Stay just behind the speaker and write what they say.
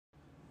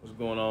What's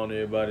going on,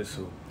 everybody?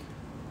 So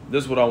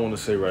this is what I want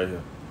to say right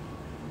here.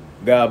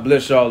 God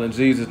bless y'all in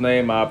Jesus'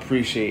 name. I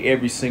appreciate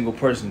every single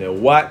person that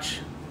watch,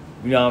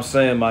 you know what I'm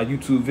saying, my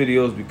YouTube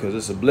videos, because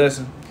it's a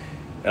blessing.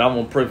 And I'm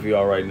going to pray for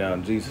y'all right now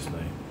in Jesus'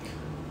 name.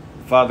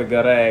 Father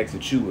God, I ask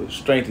that you would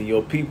strengthen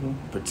your people,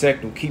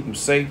 protect them, keep them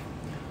safe.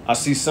 I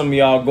see some of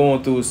y'all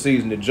going through a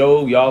season of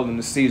Job. Y'all in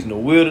the season of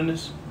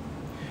wilderness.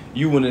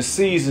 You in the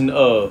season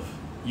of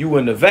you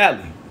in the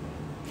valley.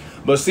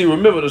 But see,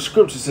 remember the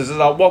scripture says, as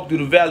I walk through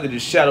the valley of the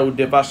shadow of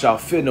death, I shall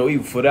fear no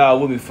evil, for thou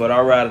art with me, for thy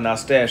rod and thy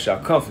staff shall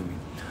comfort me.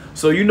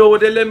 So you know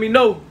what they let me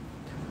know?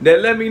 They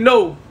let me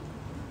know,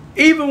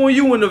 even when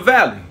you in the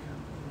valley,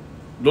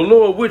 the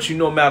Lord with you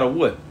no matter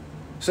what.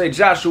 Say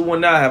Joshua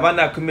 1:9, have I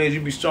not commanded you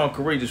to be strong,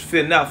 courageous,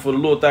 fear not, for the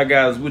Lord thy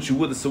God is with you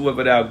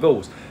whithersoever thou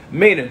goest.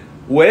 Meaning,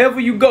 wherever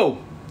you go,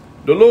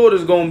 the Lord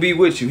is going to be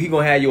with you. He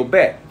going to have your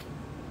back.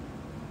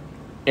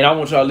 And I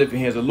want y'all to lift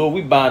your hands. The Lord,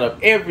 we bind up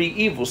every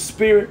evil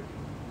spirit,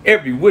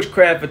 every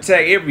witchcraft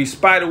attack, every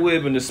spider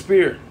web in the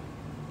spirit,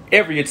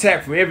 every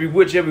attack from every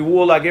witch, every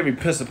warlock, every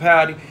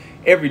principality,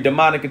 every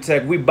demonic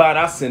attack. We bind,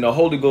 I send the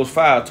Holy Ghost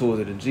fire towards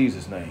it in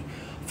Jesus' name.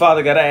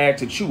 Father God, I ask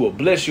that you will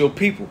bless your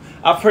people.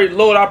 I pray,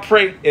 Lord, I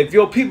pray if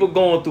your people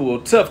going through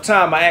a tough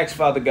time, I ask,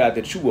 Father God,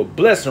 that you will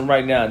bless them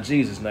right now in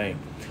Jesus' name.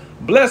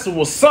 Bless them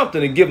with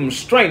something to give them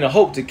strength and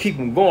hope to keep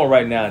them going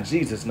right now in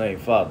Jesus' name,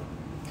 Father.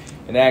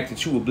 And I ask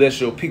that you will bless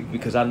your people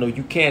because I know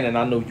you can and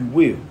I know you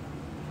will.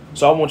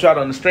 So I want y'all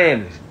to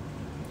understand this.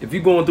 If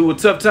you're going through a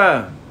tough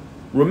time,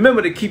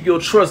 remember to keep your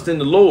trust in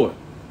the Lord.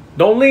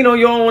 Don't lean on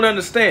your own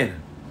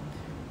understanding.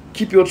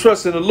 Keep your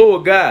trust in the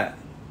Lord God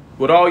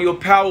with all your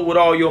power, with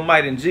all your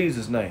might in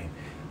Jesus' name.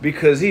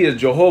 Because he is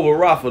Jehovah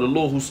Rapha, the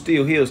Lord who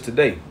still heals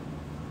today.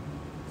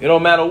 It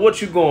don't matter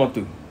what you're going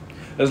through.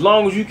 As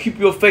long as you keep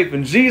your faith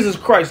in Jesus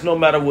Christ, no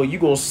matter what, you're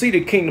going to see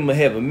the kingdom of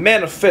heaven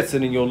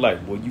manifested in your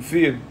life. Boy, you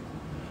feel me?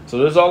 So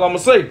that's all I'm going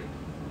to say.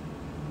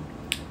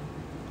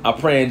 I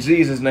pray in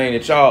Jesus' name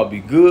that y'all be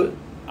good.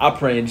 I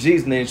pray in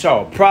Jesus' name that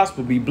y'all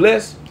prosper, be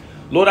blessed.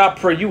 Lord, I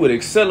pray you would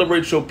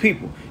accelerate your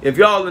people. If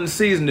y'all in the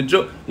season of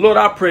joy, Lord,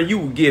 I pray you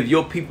would give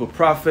your people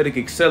prophetic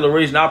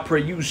acceleration. I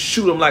pray you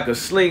shoot them like a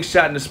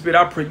slingshot in the spirit.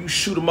 I pray you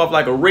shoot them up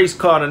like a race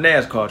car on a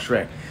NASCAR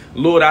track.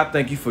 Lord, I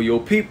thank you for your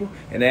people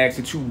and I ask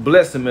that you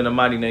bless them in the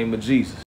mighty name of Jesus.